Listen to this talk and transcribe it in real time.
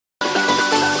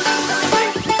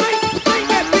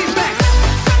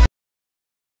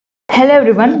Hello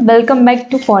everyone, welcome back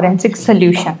to FORnSEC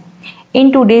Solution.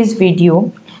 In today's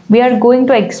video, we are going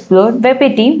to explore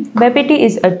Wapiti. Wapiti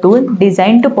is a tool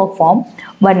designed to perform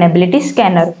vulnerability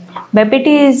scanner.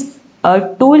 Wapiti is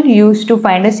a tool used to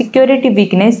find a security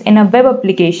weakness in a web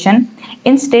application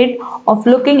instead of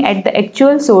looking at the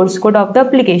actual source code of the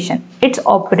application. It's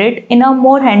operates in a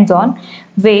more hands-on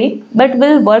way but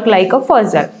will work like a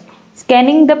fuzzer,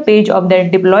 scanning the page of the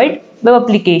deployed web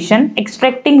application,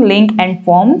 extracting link and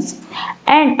forms,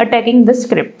 and attacking the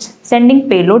scripts, sending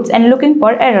payloads and looking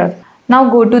for error. Now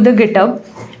go to the GitHub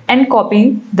and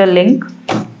copy the link.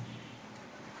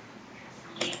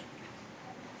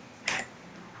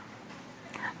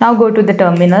 Now go to the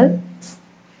terminal,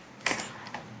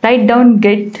 write down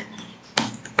git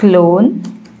clone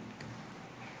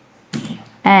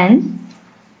and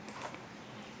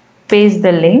paste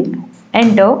the link,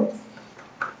 enter.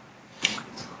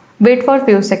 Wait for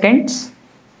few seconds,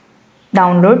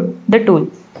 download the tool.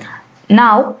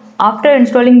 Now, after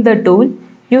installing the tool,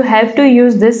 you have to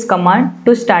use this command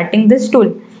to starting this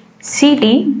tool.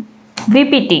 cd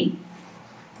wpt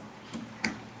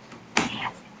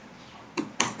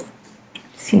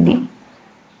cd,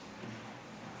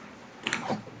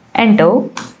 enter.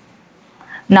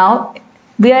 Now,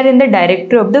 we are in the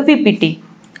directory of the wpt.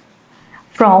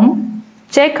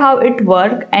 Check how it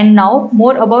works and now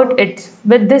more about it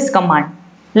with this command.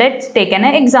 Let's take an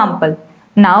example.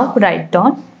 Now write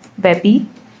down wapiti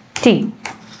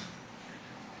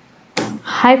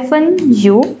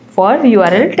 -u for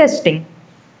URL testing.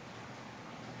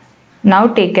 Now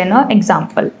take an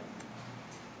example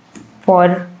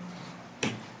for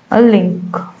a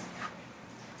link.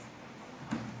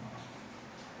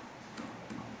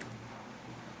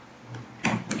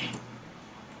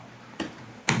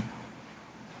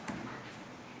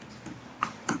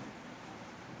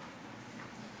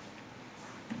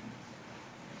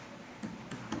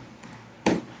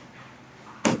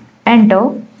 Enter.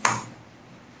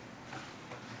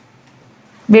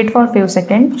 Wait for few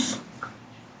seconds.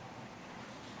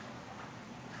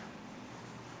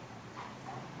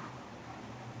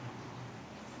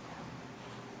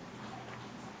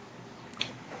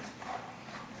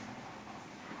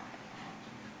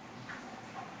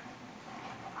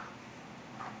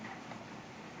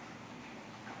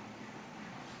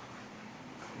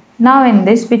 Now in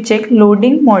this we check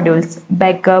loading modules,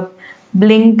 backup,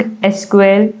 Blink,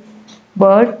 SQL,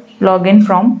 Bird, login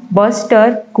from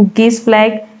Buster, cookies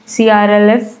flag,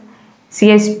 CRLF,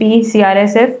 CSP,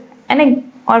 CRSF,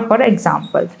 and or for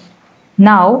example.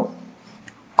 Now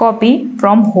copy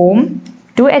from home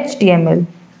to HTML.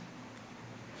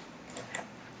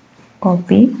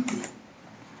 Copy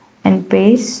and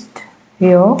paste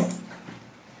here.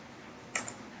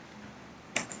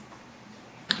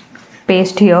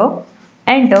 Paste here.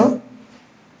 Enter.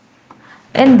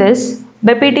 In this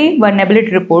Wapiti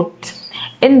vulnerability reports.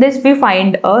 In this we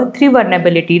find 3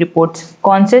 vulnerability reports: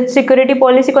 consent security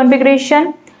policy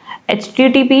configuration,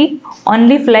 HTTP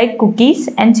only flag cookies,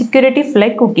 and security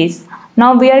flag cookies. Now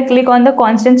we are click on the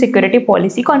consent security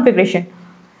policy configuration.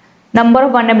 Number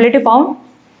of vulnerability found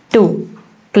 2.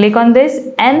 Click on this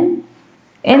and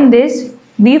in this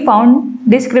we found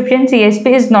description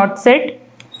CSP is not set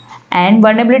and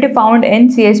vulnerability found in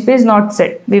CSP is not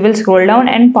set. We will scroll down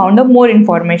and found more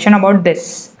information about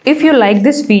this. If you like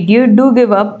this video, do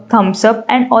give a thumbs up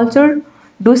and also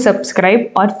do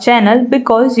subscribe our channel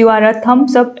because you are a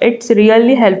thumbs up. It's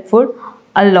really helpful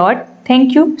a lot.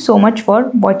 Thank you so much for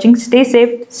watching. Stay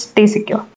safe, stay secure.